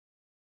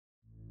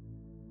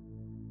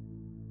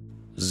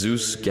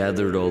Zeus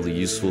gathered all the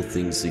useful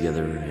things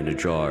together in a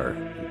jar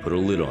and put a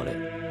lid on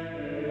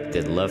it,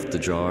 then left the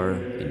jar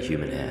in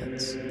human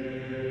hands.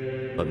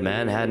 But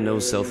man had no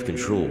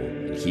self-control,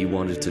 and he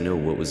wanted to know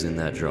what was in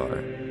that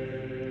jar.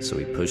 So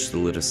he pushed the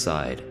lid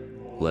aside,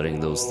 letting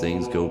those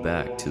things go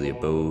back to the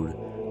abode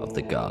of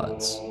the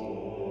gods.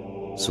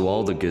 So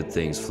all the good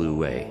things flew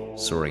away,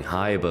 soaring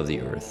high above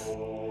the earth,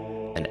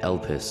 and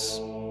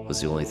Elpis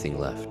was the only thing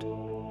left.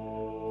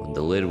 When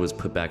the lid was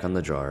put back on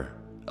the jar,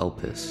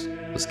 Elpis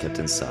was kept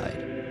inside.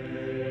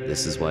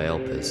 This is why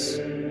Elpis,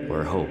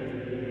 or hope,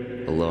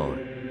 alone,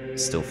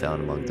 is still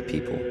found among the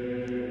people,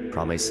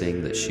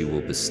 promising that she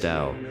will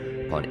bestow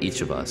upon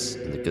each of us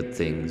in the good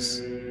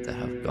things that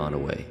have gone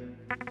away.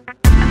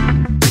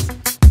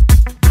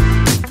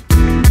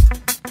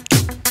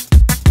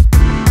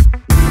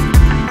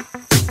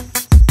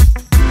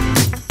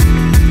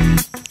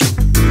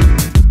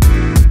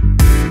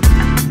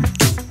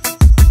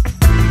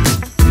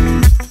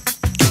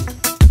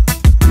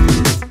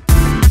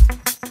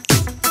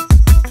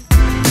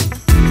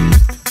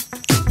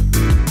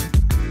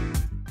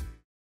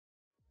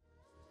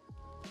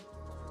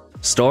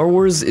 Star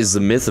Wars is the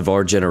myth of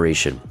our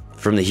generation.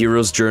 From the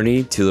hero's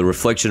journey to the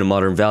reflection of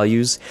modern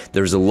values,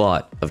 there's a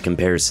lot of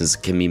comparisons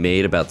that can be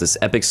made about this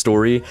epic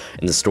story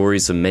and the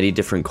stories of many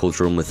different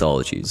cultural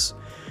mythologies.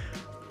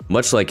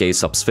 Much like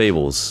Aesop's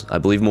fables, I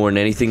believe more than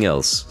anything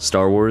else,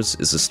 Star Wars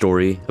is a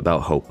story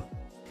about hope.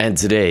 And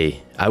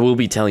today, I will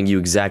be telling you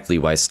exactly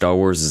why Star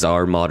Wars is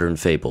our modern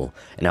fable,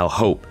 and how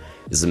hope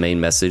is the main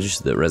message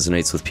that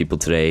resonates with people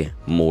today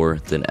more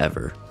than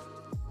ever.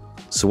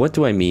 So what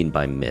do I mean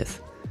by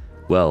myth?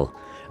 Well,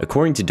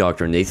 according to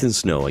Dr. Nathan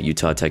Snow at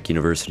Utah Tech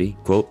University,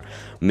 quote,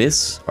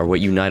 myths are what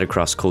unite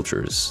across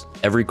cultures.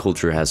 Every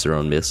culture has their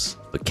own myths,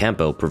 but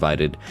Campbell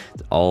provided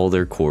all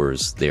their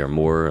cores, they are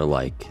more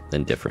alike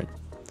than different.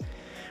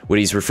 What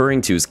he's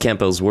referring to is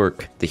Campbell's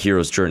work, The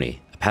Hero's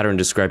Journey, a pattern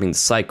describing the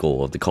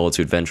cycle of the call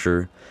to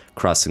adventure,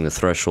 crossing the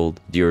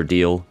threshold, the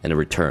ordeal, and a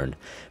return,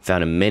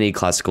 found in many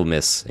classical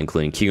myths,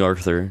 including King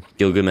Arthur,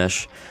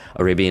 Gilgamesh,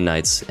 Arabian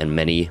Nights, and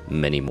many,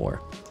 many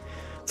more.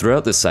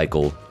 Throughout this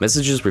cycle,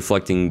 messages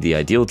reflecting the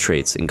ideal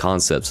traits and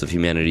concepts of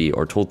humanity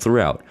are told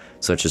throughout,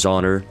 such as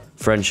honor,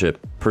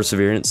 friendship,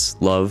 perseverance,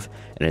 love,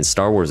 and in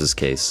Star Wars'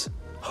 case,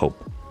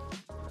 hope.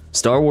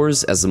 Star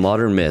Wars as the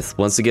modern myth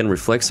once again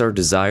reflects our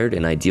desired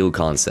and ideal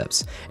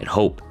concepts, and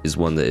hope is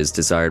one that is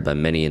desired by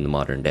many in the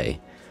modern day.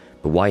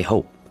 But why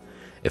hope?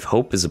 If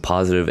hope is a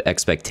positive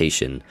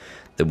expectation,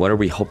 then what are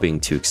we hoping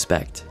to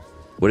expect?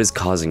 What is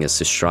causing us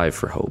to strive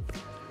for hope?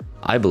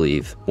 I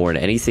believe, more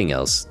than anything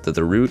else, that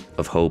the root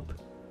of hope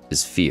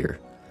is fear.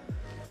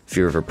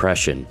 Fear of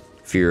oppression,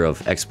 fear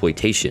of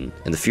exploitation,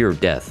 and the fear of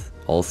death,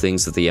 all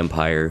things that the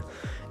Empire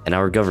and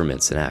our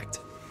governments enact.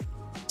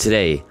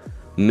 Today,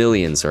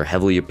 millions are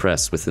heavily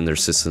oppressed within their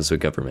systems of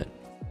government.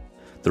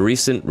 The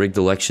recent rigged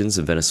elections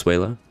in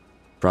Venezuela,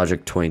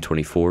 Project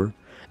 2024,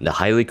 and the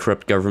highly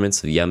corrupt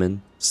governments of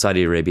Yemen,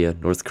 Saudi Arabia,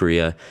 North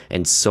Korea,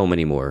 and so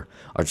many more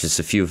are just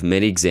a few of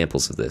many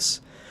examples of this.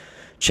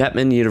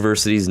 Chapman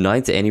University's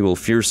 9th annual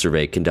fear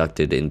survey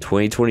conducted in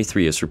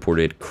 2023 has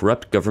reported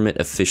corrupt government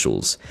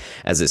officials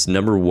as its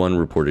 #1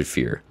 reported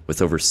fear,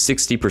 with over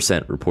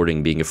 60%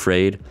 reporting being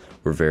afraid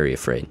or very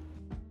afraid.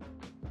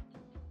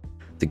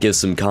 To give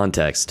some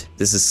context,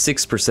 this is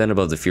 6%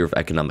 above the fear of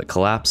economic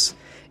collapse,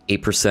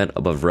 8%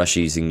 above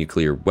Russia using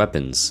nuclear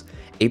weapons,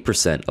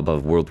 8%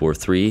 above World War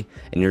III,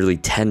 and nearly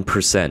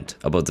 10%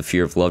 above the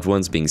fear of loved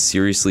ones being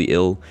seriously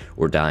ill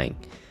or dying.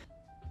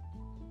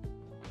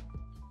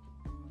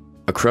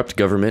 A corrupt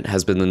government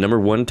has been the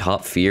 #1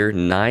 top fear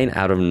 9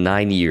 out of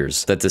 9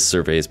 years that this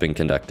survey has been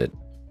conducted.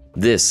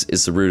 This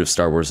is the root of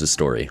Star Wars'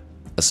 story.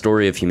 A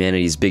story of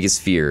humanity's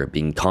biggest fear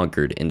being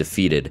conquered and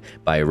defeated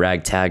by a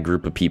ragtag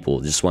group of people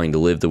just wanting to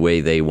live the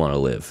way they want to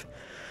live.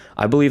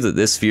 I believe that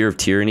this fear of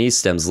tyranny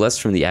stems less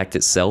from the act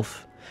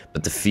itself,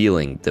 but the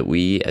feeling that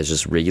we as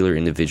just regular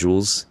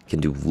individuals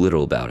can do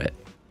little about it.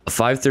 A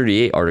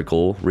 538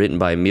 article written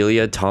by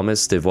Amelia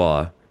Thomas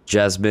Devois,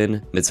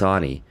 Jasmine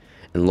Mitani,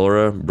 and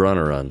Laura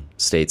Brunnerun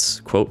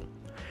states, quote,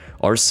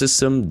 our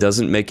system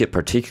doesn't make it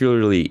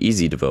particularly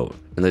easy to vote,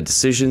 and the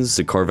decisions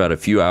to carve out a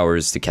few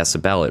hours to cast a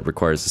ballot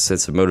requires a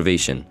sense of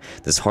motivation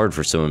that's hard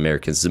for some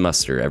Americans to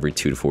muster every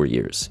 2 to 4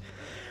 years.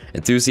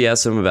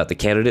 Enthusiasm about the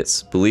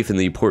candidates, belief in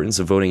the importance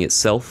of voting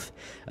itself,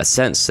 a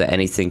sense that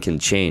anything can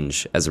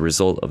change as a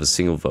result of a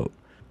single vote.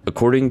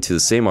 According to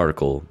the same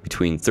article,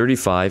 between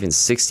 35 and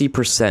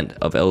 60%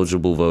 of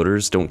eligible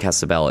voters don't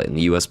cast a ballot in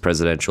the US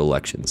presidential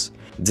elections.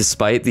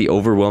 Despite the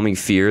overwhelming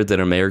fear that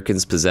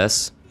Americans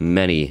possess,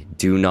 many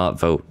do not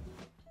vote.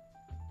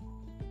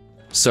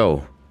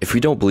 So, if we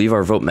don't believe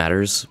our vote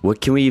matters, what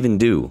can we even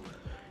do?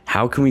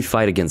 How can we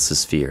fight against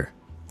this fear?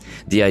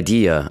 The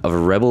idea of a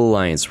rebel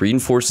alliance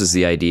reinforces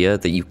the idea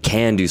that you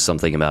can do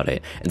something about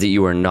it, and that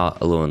you are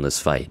not alone in this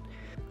fight.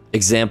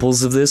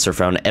 Examples of this are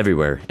found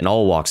everywhere in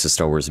all walks of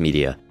Star Wars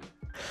media.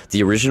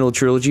 The original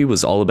trilogy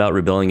was all about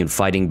rebelling and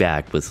fighting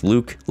back, with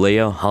Luke,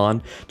 Leia,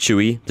 Han,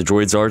 Chewie, the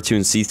droids R2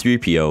 and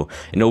C3PO,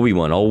 and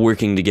Obi-Wan all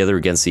working together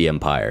against the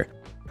Empire.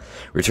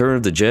 Return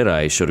of the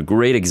Jedi showed a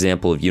great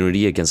example of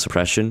unity against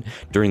oppression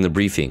during the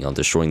briefing on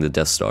destroying the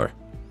Death Star.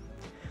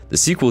 The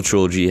sequel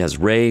trilogy has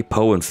Rey,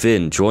 Poe, and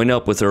Finn join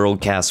up with their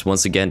old cast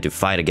once again to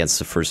fight against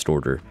the First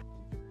Order.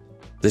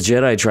 The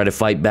Jedi try to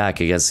fight back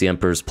against the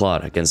Emperor's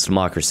plot against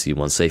democracy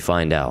once they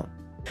find out.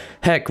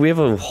 Heck, we have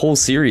a whole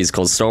series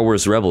called Star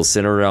Wars Rebels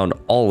centered around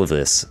all of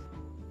this.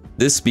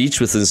 This speech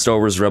within Star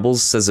Wars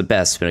Rebels says it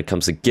best when it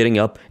comes to getting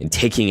up and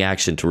taking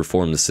action to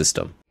reform the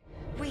system.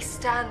 We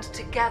stand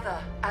together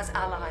as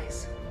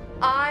allies.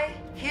 I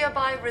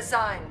hereby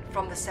resign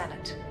from the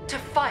Senate to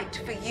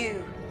fight for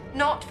you,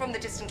 not from the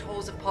distant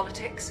halls of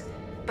politics,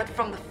 but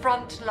from the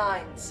front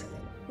lines.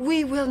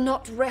 We will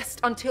not rest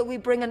until we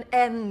bring an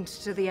end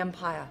to the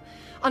Empire,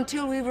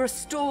 until we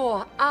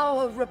restore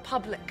our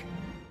Republic.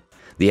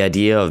 The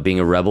idea of being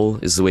a rebel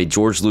is the way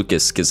George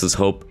Lucas gives us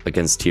hope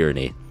against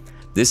tyranny.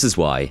 This is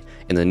why,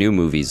 in the new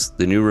movies,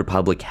 the New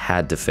Republic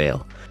had to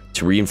fail,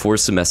 to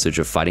reinforce the message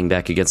of fighting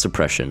back against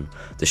oppression,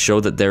 to show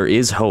that there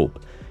is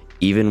hope,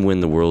 even when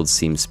the world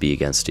seems to be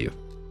against you.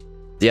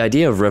 The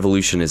idea of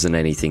revolution isn't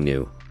anything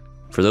new.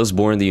 For those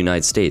born in the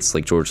United States,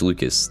 like George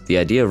Lucas, the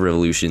idea of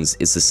revolutions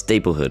is the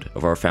staplehood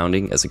of our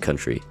founding as a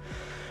country.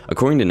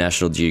 According to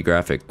National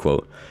Geographic,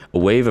 quote, "A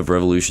wave of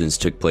revolutions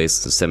took place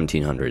in the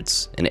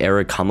 1700s, an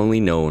era commonly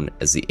known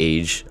as the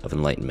Age of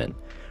Enlightenment.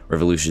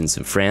 Revolutions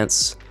in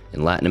France,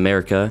 in Latin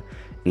America,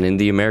 and in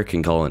the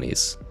American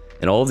colonies.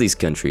 In all of these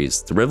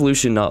countries, the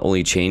revolution not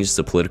only changed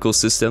the political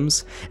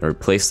systems and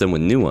replaced them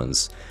with new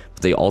ones,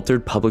 but they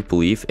altered public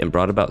belief and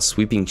brought about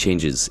sweeping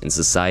changes in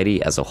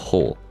society as a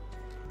whole."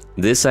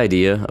 This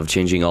idea of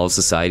changing all of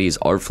society is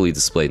artfully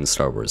displayed in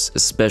Star Wars,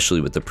 especially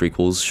with the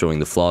prequels showing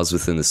the flaws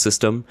within the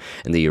system,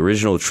 and the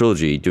original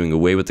trilogy doing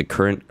away with the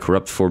current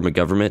corrupt form of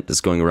government that's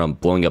going around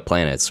blowing up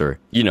planets or,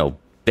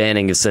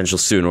 banning essential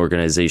student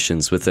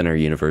organizations within our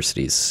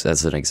universities,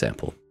 as an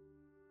example.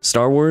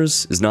 Star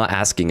Wars is not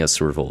asking us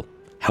to revolt.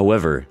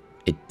 However,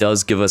 it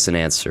does give us an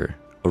answer,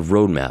 a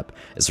roadmap,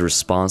 as a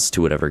response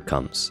to whatever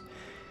comes.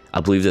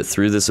 I believe that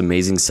through this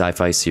amazing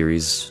sci-fi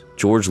series,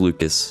 George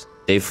Lucas,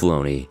 Dave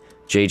Filoni,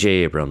 J.J.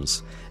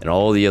 Abrams, and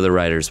all the other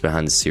writers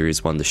behind the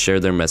series wanted to share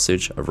their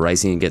message of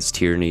rising against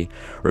tyranny,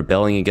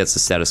 rebelling against the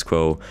status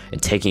quo, and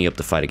taking up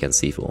the fight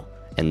against evil.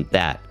 And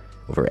that,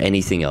 over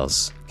anything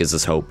else, gives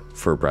us hope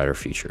for a brighter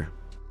future.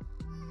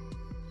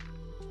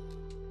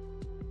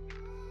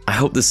 I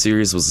hope this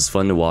series was as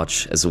fun to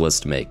watch as it was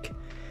to make.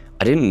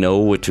 I didn't know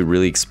what to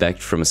really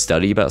expect from a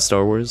study about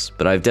Star Wars,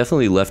 but I've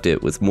definitely left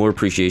it with more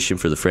appreciation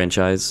for the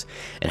franchise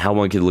and how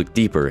one could look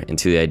deeper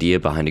into the idea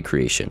behind a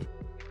creation.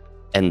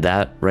 And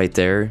that, right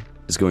there,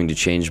 is going to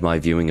change my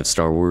viewing of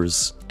Star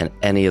Wars and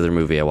any other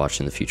movie I watch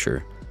in the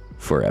future,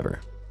 forever.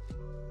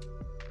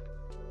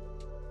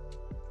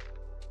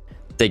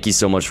 Thank you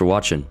so much for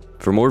watching.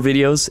 For more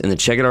videos and to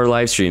check out our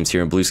live streams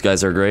here in Blue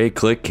Skies Are Gray,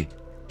 click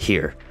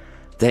here.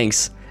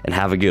 Thanks, and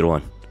have a good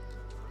one.